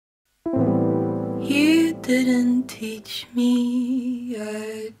You didn't teach me,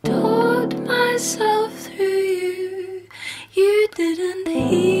 I taught myself through you. You didn't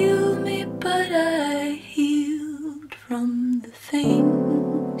heal me, but I healed from the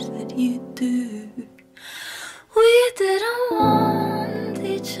things that you do. We didn't want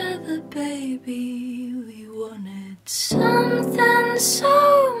each other, baby. We wanted something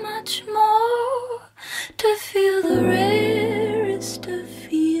so much more, to feel the rarest of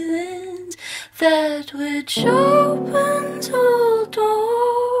feelings, that which opens all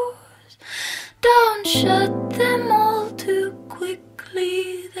doors. Don't shut them all too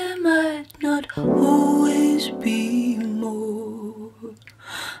quickly, there might not always be more.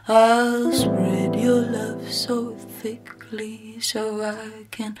 I'll spread your love so thickly, so I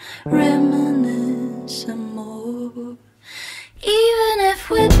can reminisce some more. Even if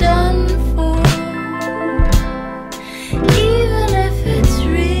we're done for, even if it's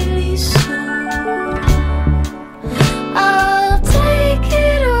really so, I'll take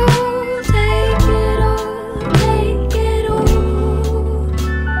it all, take it all, take it all.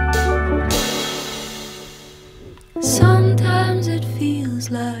 Sometimes it feels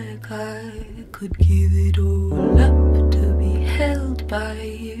like I could give it all up to be held by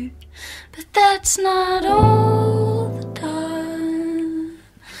you, but that's not all the time.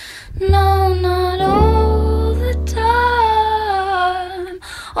 No, not all the time.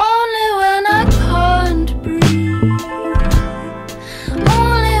 Only when I can't breathe,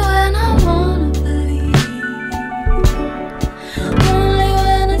 only when I wanna believe, only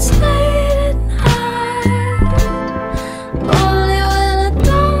when it's late at night, only when I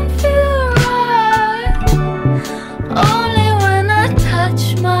don't feel right, only when I touch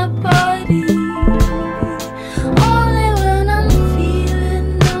my body, only when I'm feeling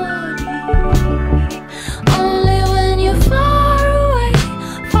naughty.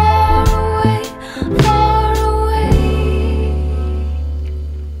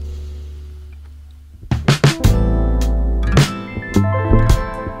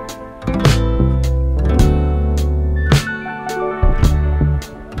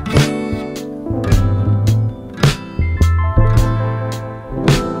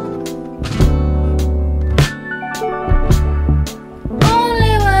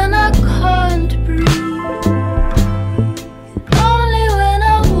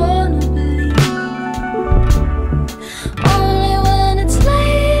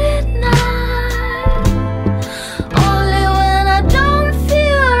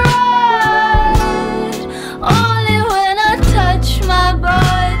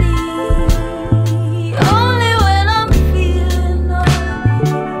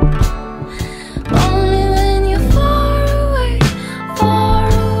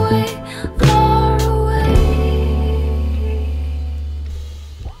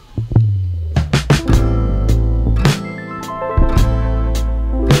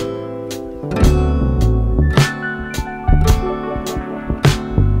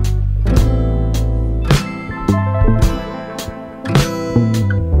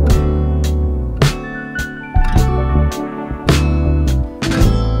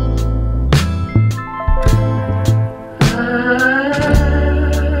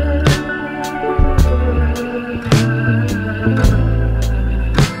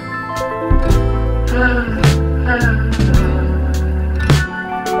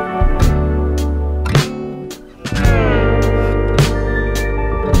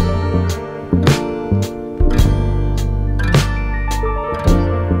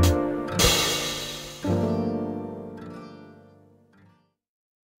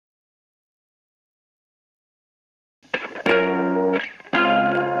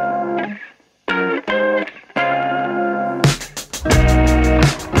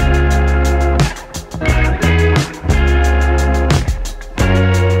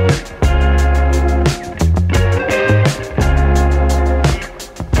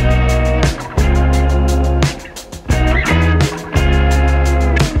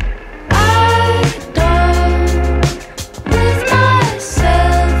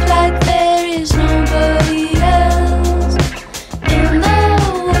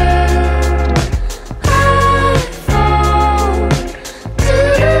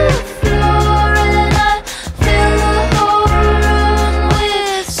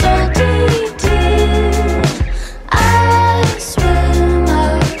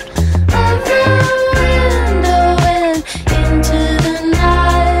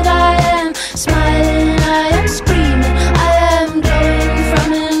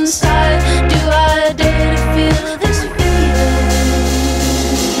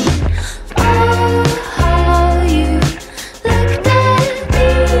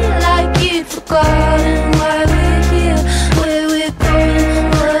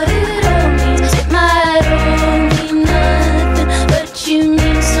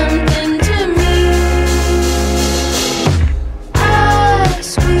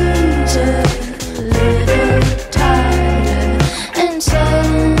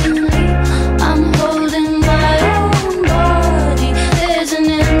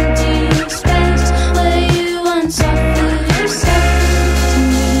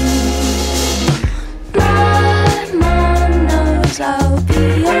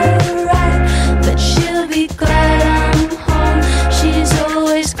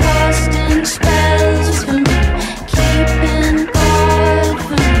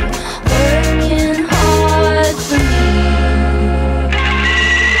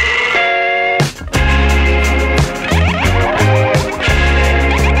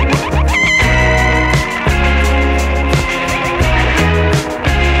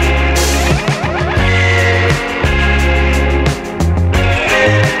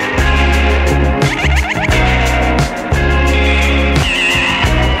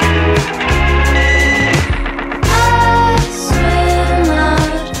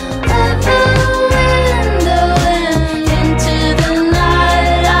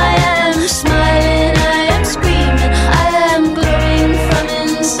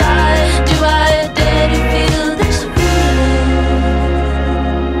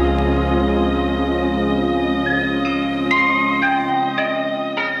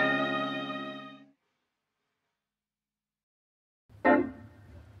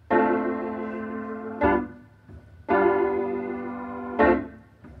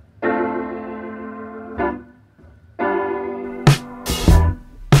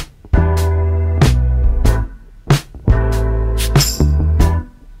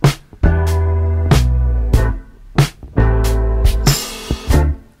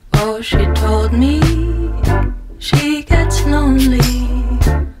 Oh, she told me she gets lonely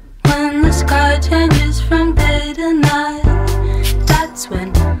when the sky changes from day to night. That's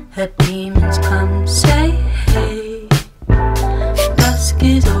when her demons come say hey. Dusk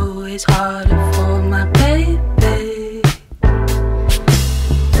is always harder for my baby.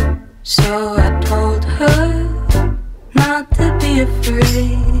 So I told her not to be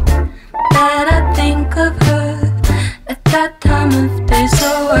afraid, that I think of her at that time of day.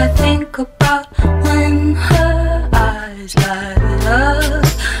 So I think about when her eyes light up.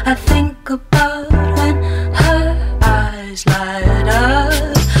 I think about when her eyes light up.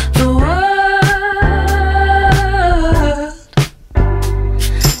 The world,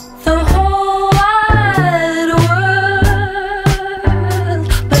 the whole wide world,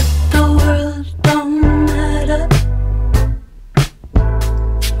 but the world don't matter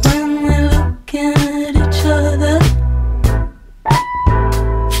when we're looking at each other.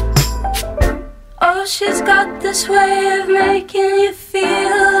 Oh, she's got this way of making you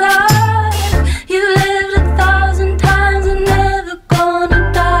feel like you lived 1,000 times and never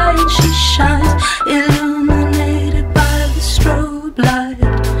gonna die. And she shines, illuminated by the strobe light.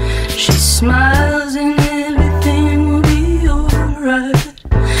 She smiles and everything will be alright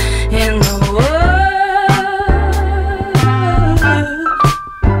in the world,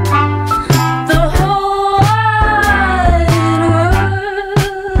 the whole wide world,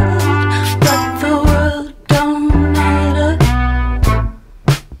 but the world don't matter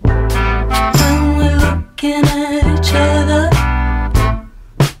when we're looking at each other.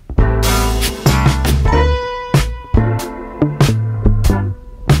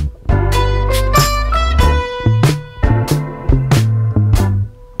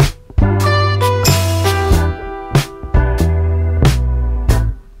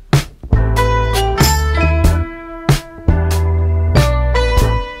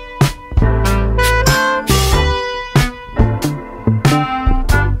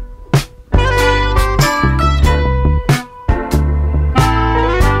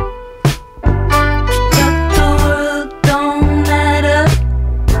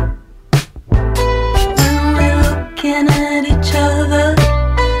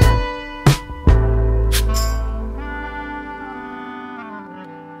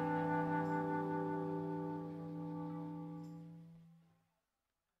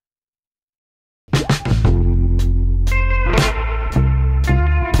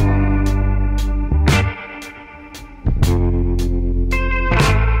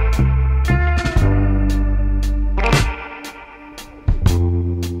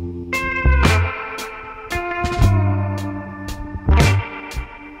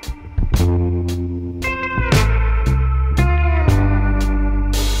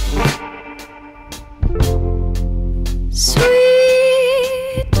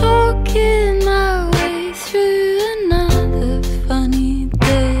 Sweet talking my way through another funny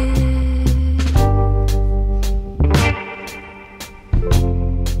day.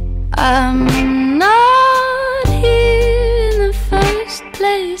 I'm not here in the first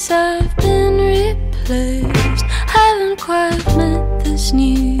place. I've been replaced. Haven't quite met this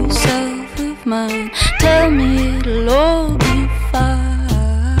new self of mine. Tell me it'll all be fine.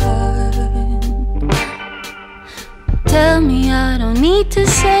 Tell me I don't need to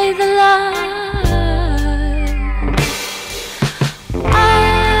say the lie.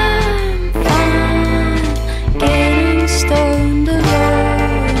 I'm fine, getting stoned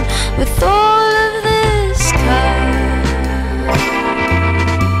alone with all of this time.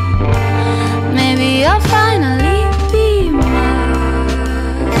 Maybe I'll finally be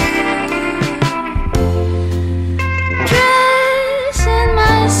mine. Dressing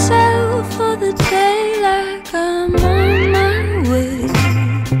myself for the day like I'm on my way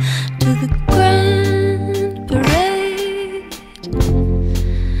to the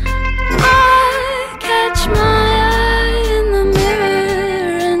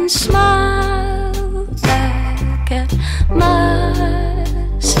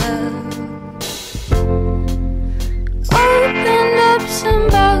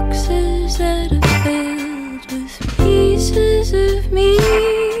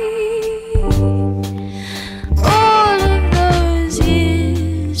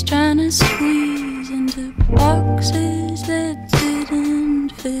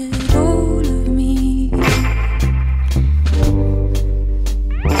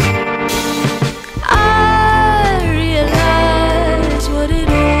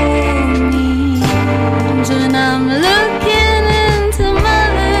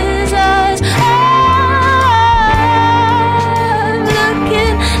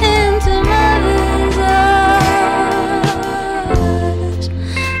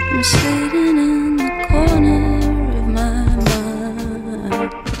I'm sitting in the corner of my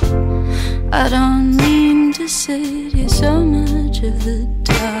mind. I don't mean to sit here so much of the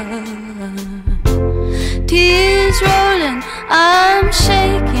time. Tears rolling, I'm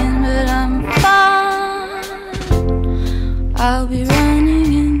shaking, but I'm fine. I'll be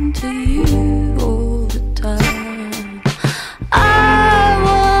running into you all the time. I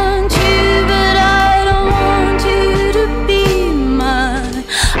want you, but I don't want you to be mine.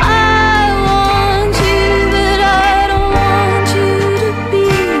 I want you, but I don't want you to be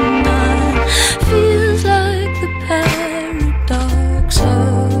mine. Feels like the paradox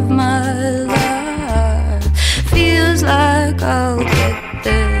of my life. Feels like I'll get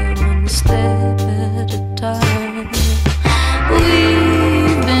there one step at a time.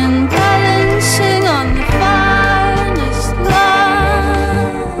 We've been balancing on the finest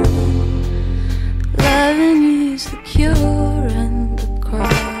line. Loving you's the cure and the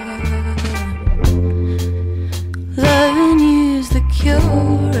crime. Loving you's the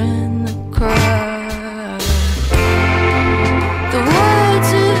cure and the crime. The words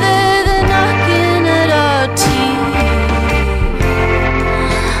are there, they're knocking at our teeth.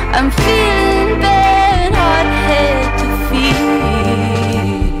 I'm feeling bad, hard head to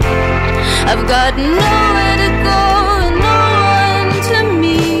feed. I've got nowhere to go and no one to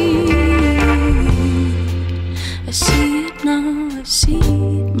meet. I see it now, I see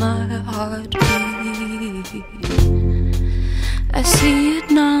my heart beat. I see it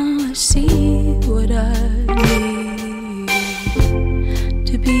now, I see what I need.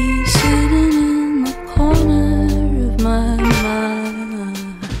 To be sitting in the corner of my mind.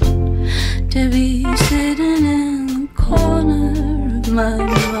 To be sitting in the corner of my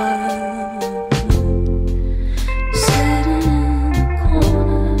mind. Sitting in the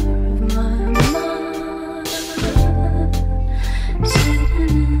corner of my mind.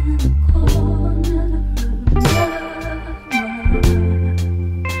 Sitting in the corner of my mind.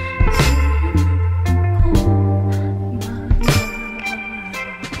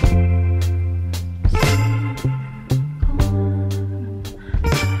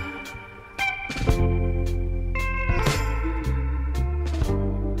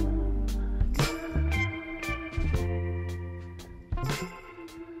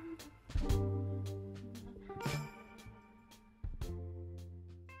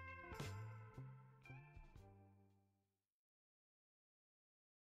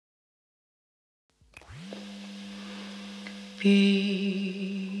 Be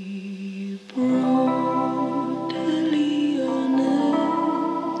brutally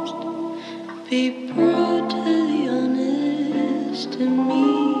honest. Be brutally honest to me.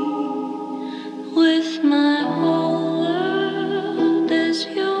 With my whole world as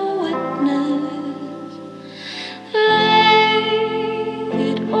your witness. Lay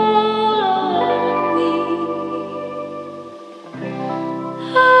it all on me.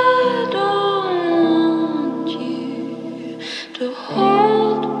 I don't want you to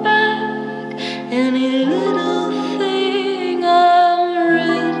hold back any little thing. I'm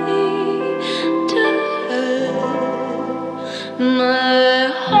ready to have my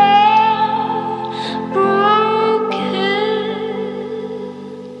heart broken.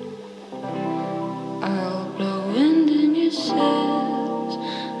 I'll blow wind in your sails.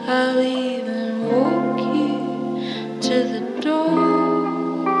 I'll even walk you to the door.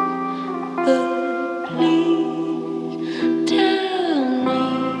 But please tell me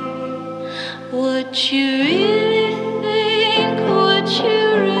what you really think, what you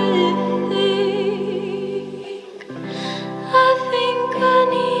really think. I think I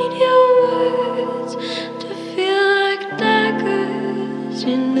need your words to feel like daggers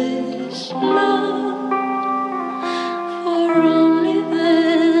in this love. For only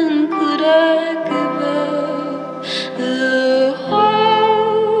then could I give up the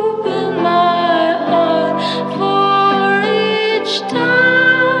hope in my heart. For each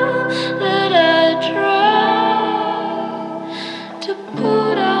time that I try to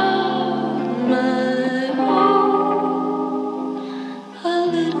put out my hope, a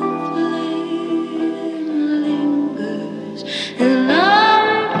little flame lingers, and I'm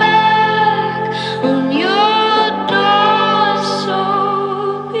back on your door. So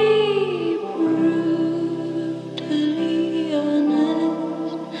be brutally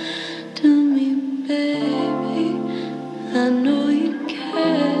honest to me, baby. I know you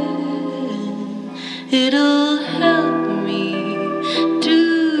can. It'll help me to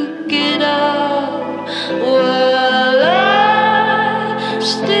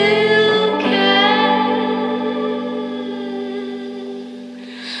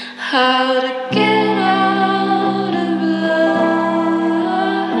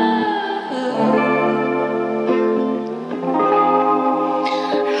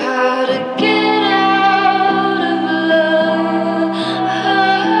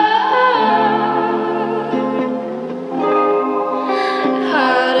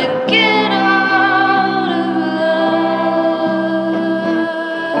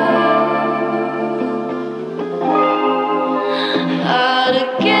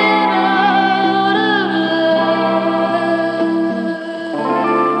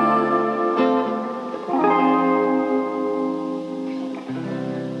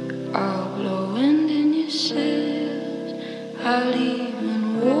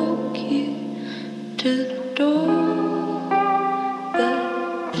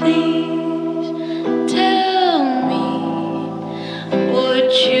Please tell me what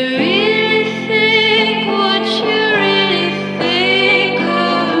you really think, what you really think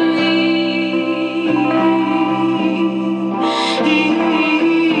of me.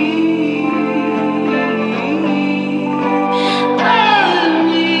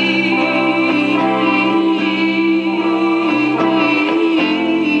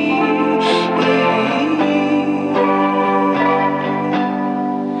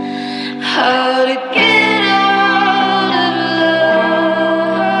 How to get out of love?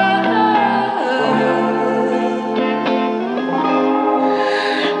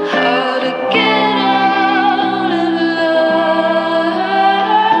 How to get out of love?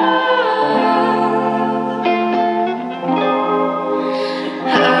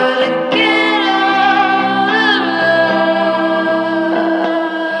 How to get out of love?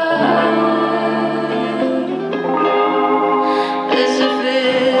 As if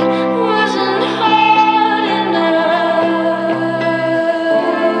it wasn't hard enough.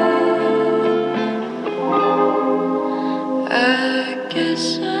 I guess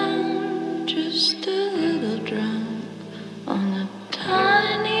I'm just a little drunk on a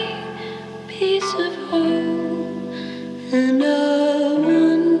tiny piece of hope, and I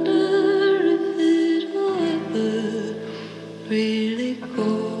wonder if it'll ever really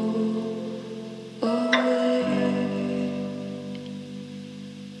go away.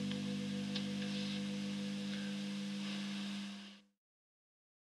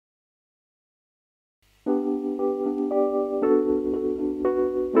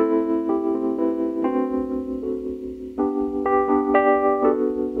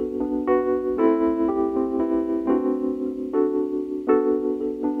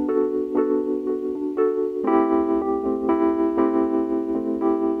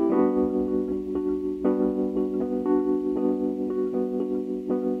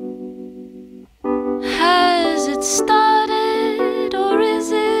 Has it started, or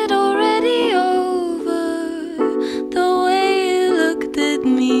is it already over? The way you looked at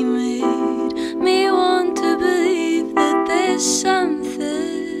me made me want to believe that there's something.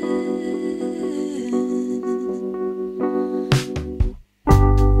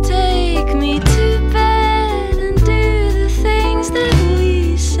 Take me to bed and do the things that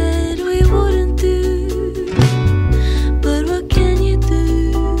we said we wouldn't do. But what can you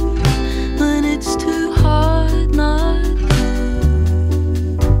do when it's too hard not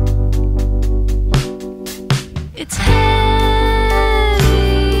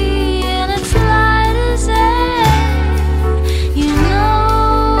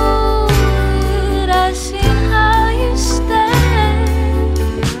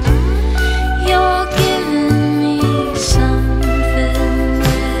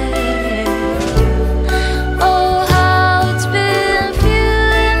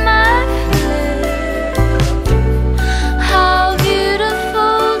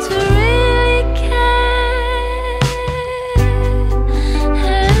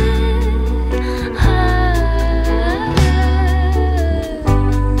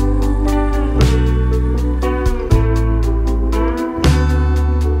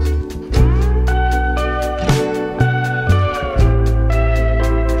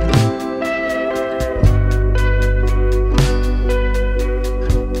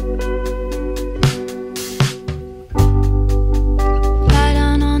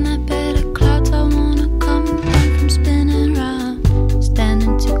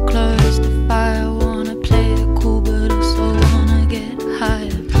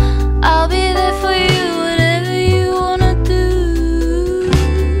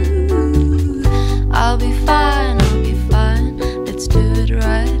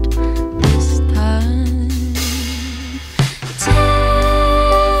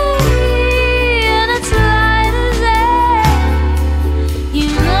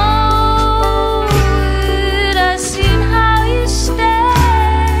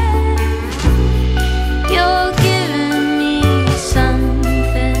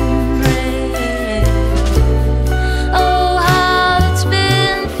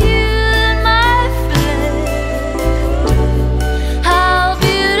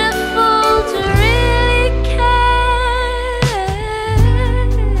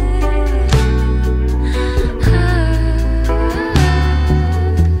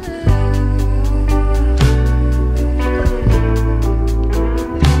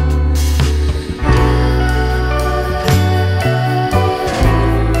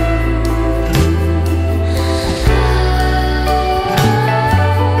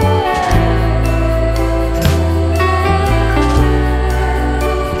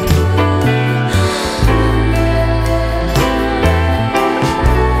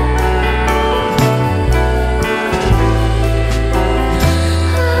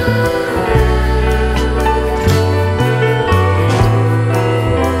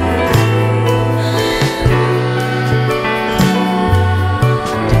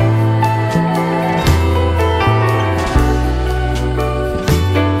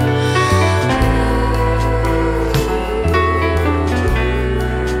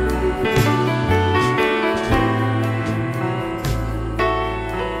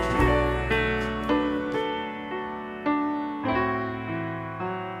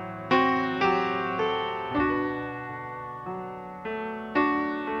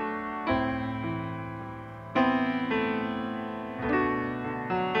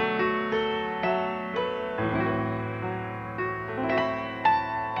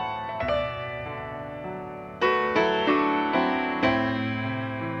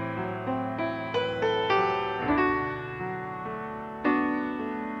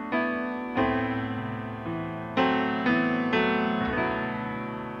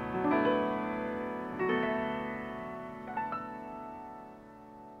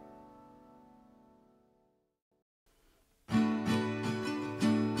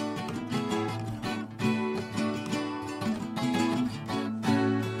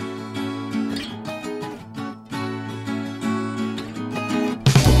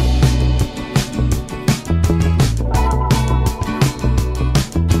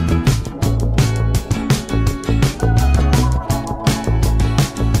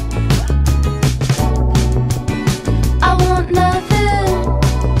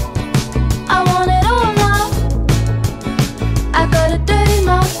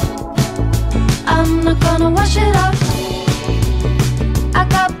I'm not gonna wash it off. I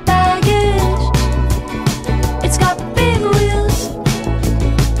got baggage, it's got big wheels.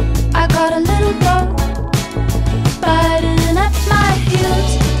 I got a little dog biting at my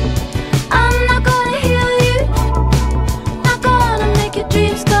heels. I'm not gonna heal you, not gonna make your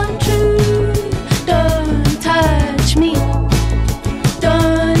dreams come true. Don't touch me,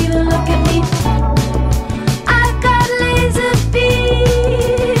 don't even look at me. I got laser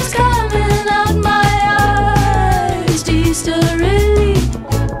beams coming out my eyes. Do you still really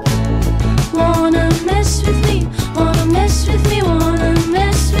wanna mess with me? Wanna mess with me? Wanna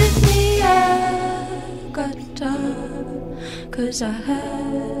mess with me? I got tired 'cause I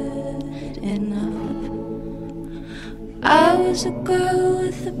had enough. I was a girl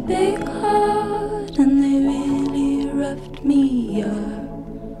with a big heart and they really roughed me up.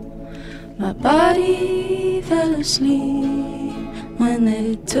 My body fell asleep when they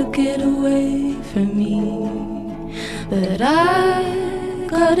took it away from me. But I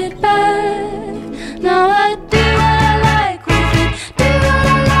got it back. Now I do what I like with it. Do what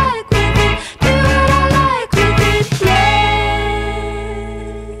I like with it. Do what I like with it,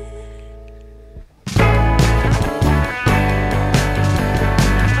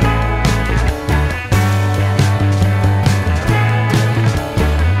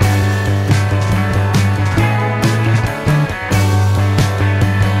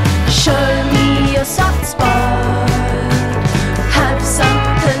 show me your soft spot. Have some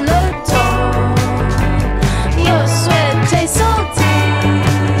pillow talk. Your sweat tastes salty.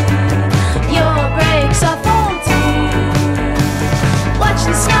 Your brakes are faulty. Watch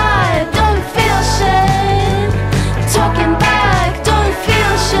the sky, don't feel shame. Talking back, don't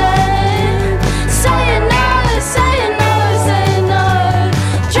feel shame. Saying no, saying no, saying no.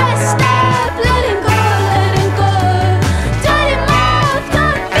 Dressed up, letting go, letting go. Dirty mouth,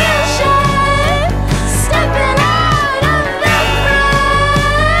 don't feel shame. Stepping out of the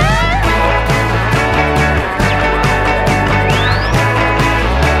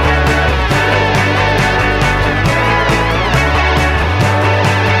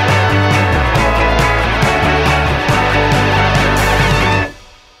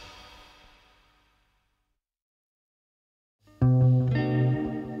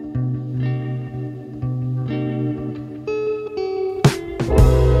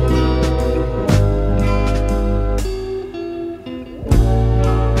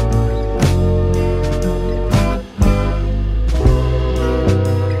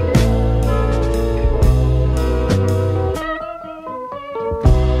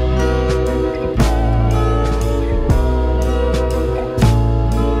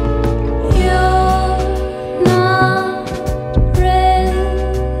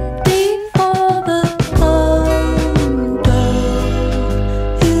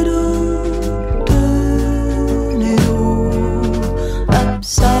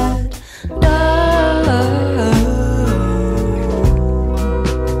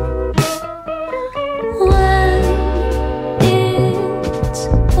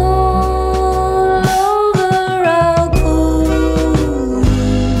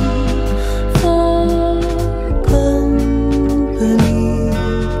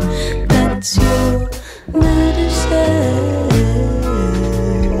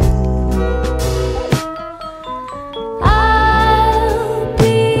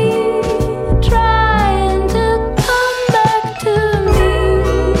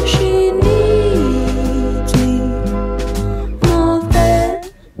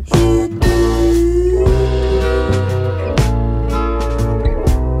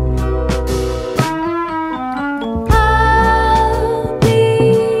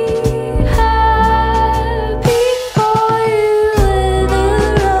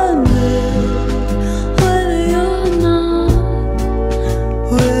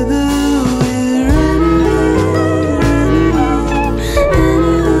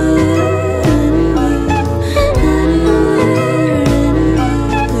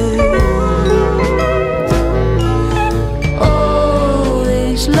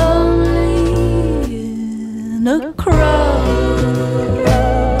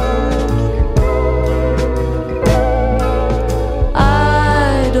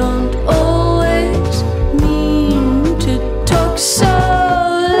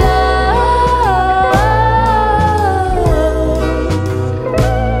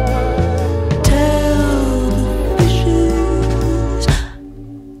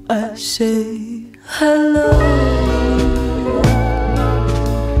say hello.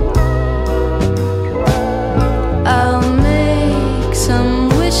 I'll make some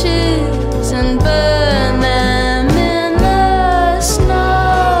wishes and burn them in the snow.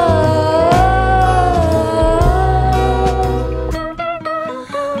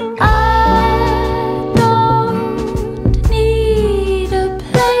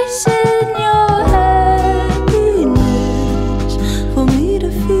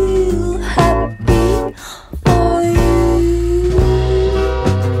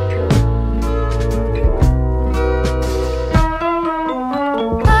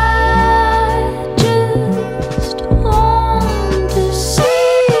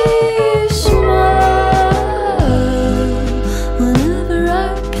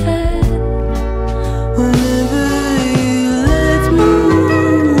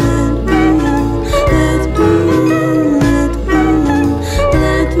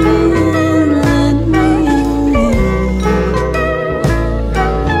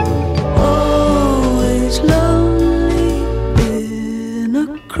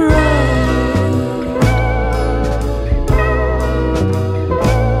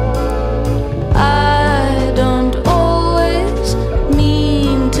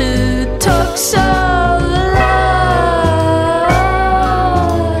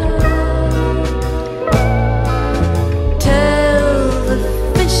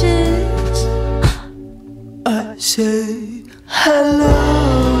 say hello.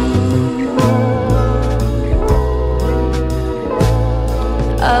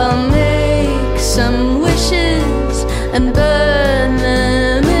 I'll make some wishes and burn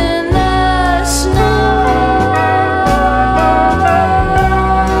them in the snow.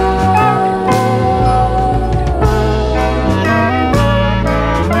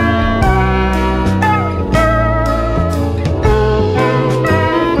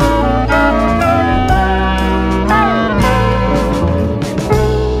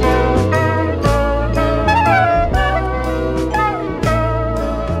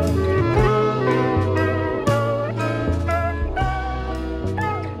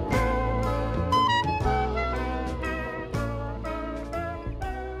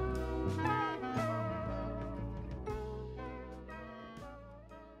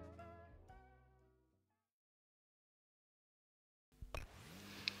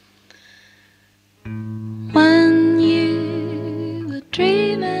 When you were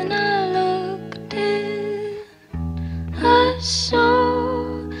dreaming, I looked in. I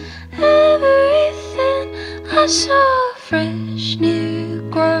saw everything. I saw fresh new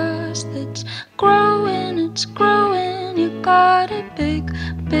grass that's growing, it's growing. You got a big,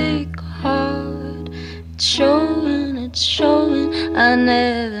 big heart. It's showing, it's showing. I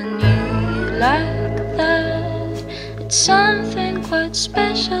never knew you like that. It's something quite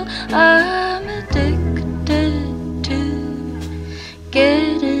special. I'm addicted to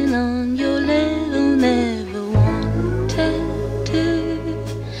getting on your level. Never wanted to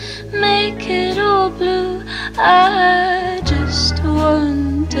make it all blue. I just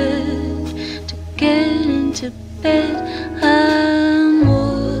wanted to get into bed. I'm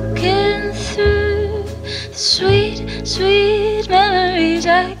walking through the sweet, sweet memories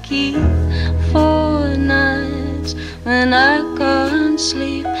I keep for nights when I can't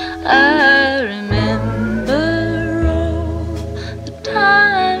sleep. I remember all the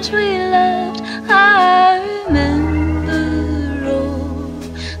times we loved. I remember all the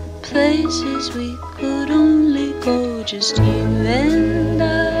places we could only go, just you and I.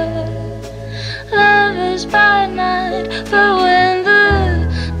 Lovers by night, but when the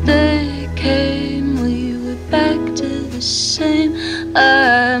day came, we were back to the same.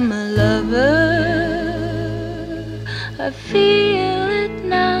 I'm a lover, I feel it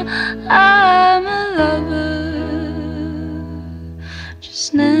now. I'm a lover,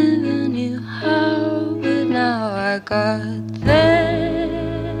 just never knew how, but now I got there.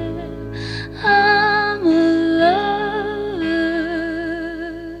 I'm a lover,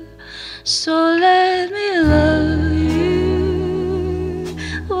 so let me love you,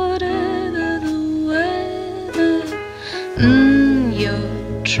 whatever the weather. Your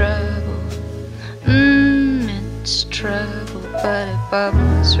trouble, it's trouble, but it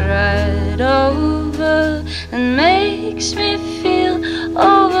bubbles right over and makes me feel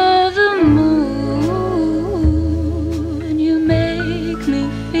over the moon. You make me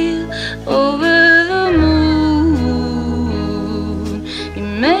feel over the moon.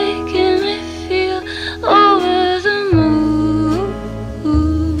 You're making me feel over the moon.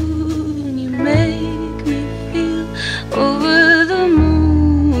 You make me feel over the moon.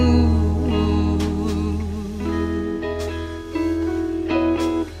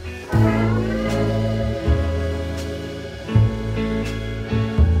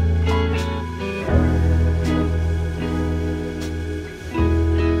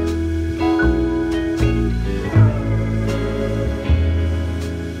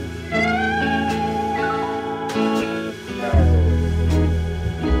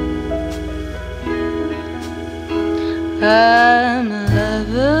 I'm a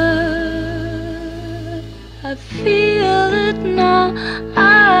lover, I feel it now.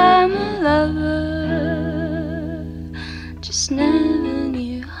 I'm a lover, just never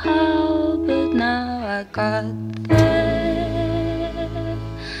knew how, but now I got there.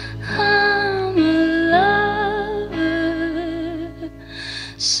 I'm a lover,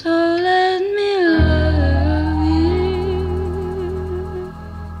 so let me love you.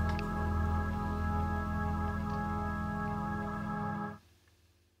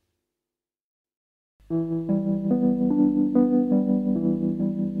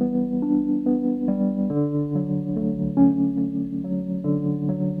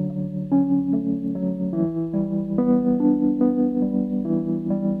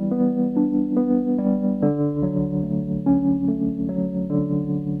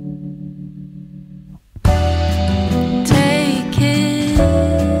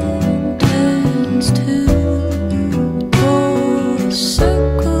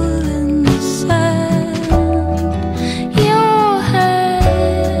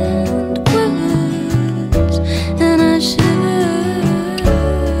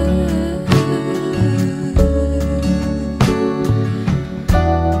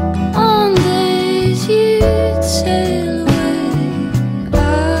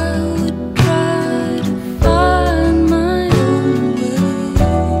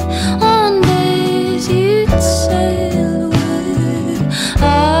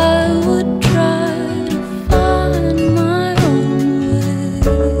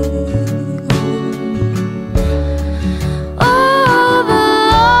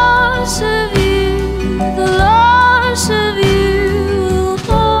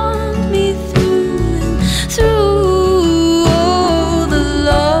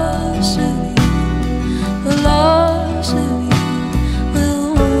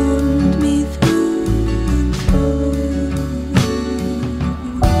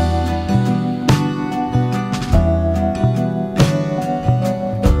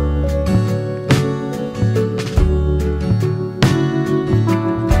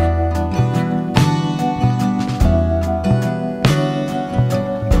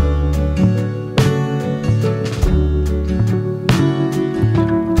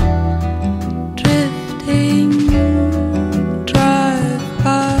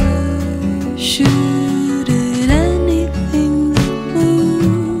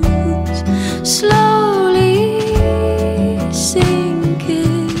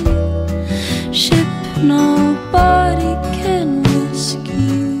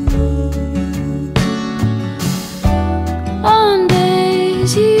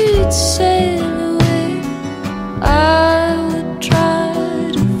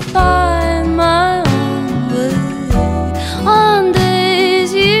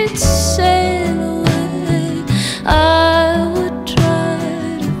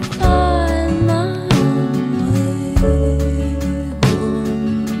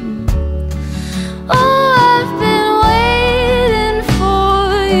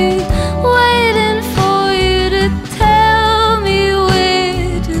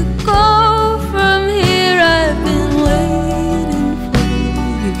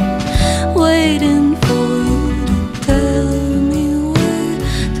 waiting for you to tell me where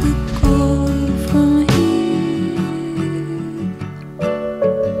to go from here.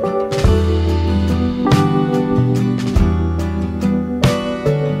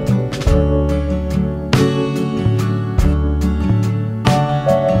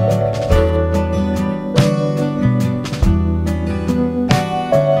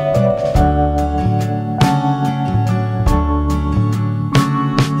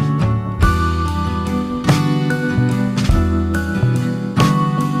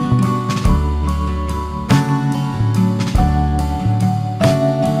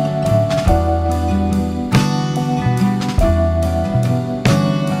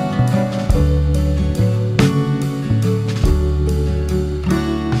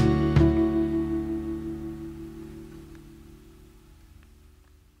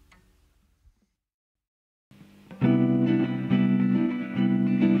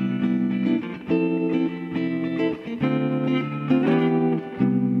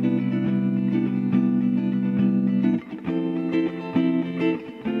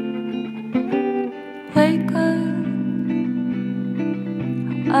 Wake up,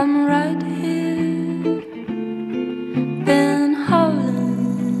 I'm right here. Been howling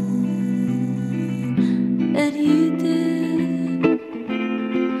at you, dear.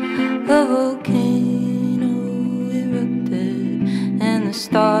 The volcano erupted and the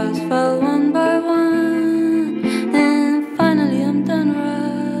stars fell one by one. And finally I'm done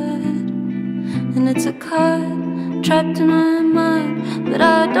right. And it's a cut trapped in my mind, but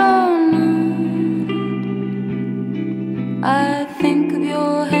I don't know. I think of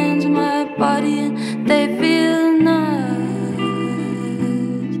your hands on my body and they feel nice.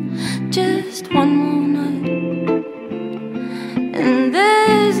 Just one more night, and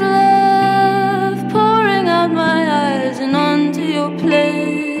there's love pouring out my eyes and onto your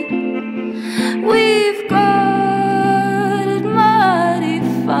plate. We've got it mighty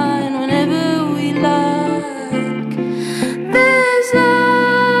fine whenever we like. There's a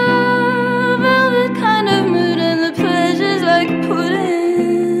velvet kind of mood and the pleasure's like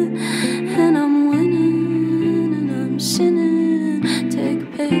pudding. And I'm winning and I'm sinning. Take a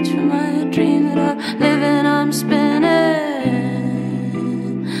page from my dream that I live in, I'm spinning.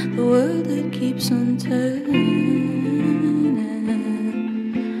 The world that keeps on turning.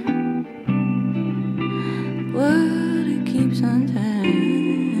 The world that keeps on turning.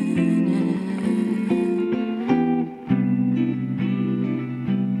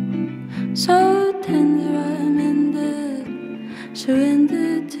 So tender I'm in bed,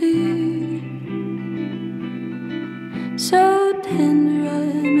 surrendered to you. So tender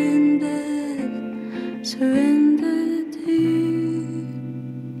I'm in bed, surrendered to you.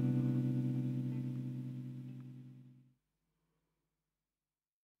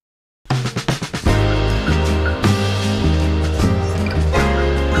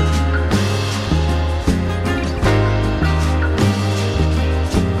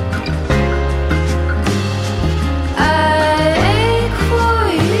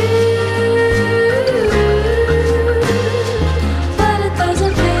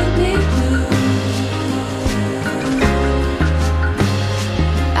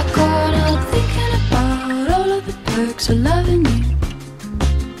 So loving you,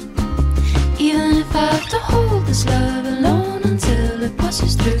 even if I have to hold this love alone until it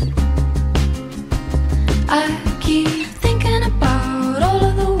passes through. I keep thinking about all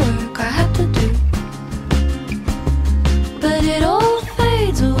of the work I had to do, but it all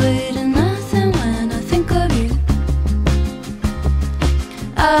fades away to nothing when I think of you.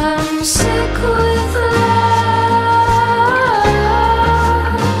 I'm sick with love,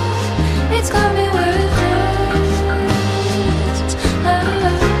 it's got me where it hurts.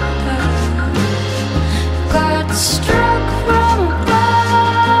 Got struck from above.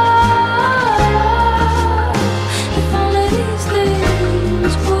 If only these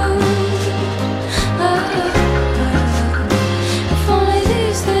things would. If only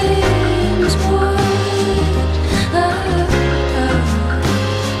these things would.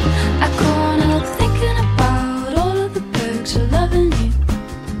 I can't help thinking about all of the perks of loving you,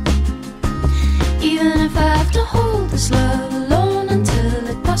 even if I have to hold this love alone until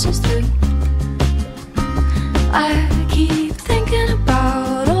it passes through. I keep thinking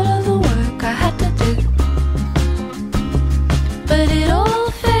about all of the work I had to do, but it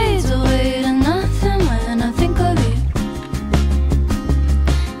all fades away to nothing when I think of you.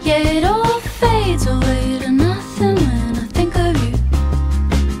 Yeah, it all fades away to nothing when I think of you.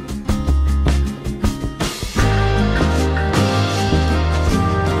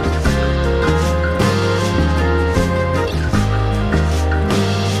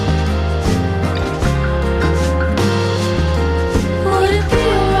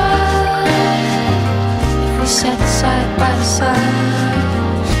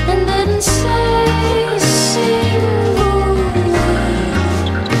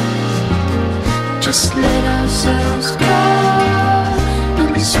 just let ourselves go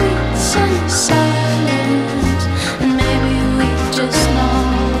in the sweet sunny silence. And maybe we just know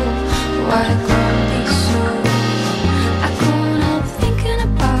why it can't be so. I can't help thinking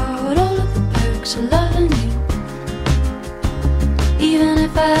about all of the perks of loving you, even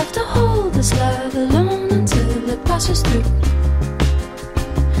if I have to hold this love alone until it passes through.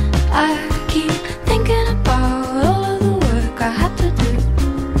 I keep thinking about all of the work I had to do,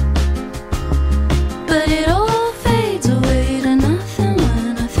 but it all fades away to nothing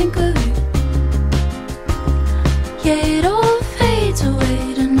when I think of you. Yeah, it all fades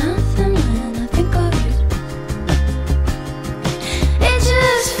away to nothing when I think of you. It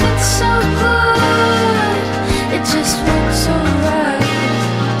just fits so good, it just looks so right.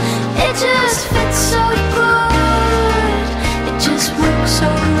 It just fits so good, it just works so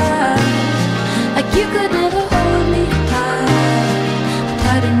right. Like you could never hold me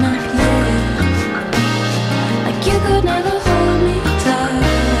tight enough, yeah. Like you could never hold me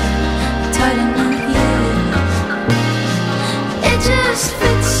tight enough, yeah. It just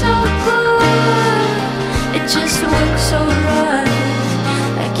fits so good, it just works so right.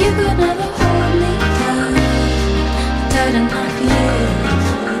 Like you could never hold me tight enough.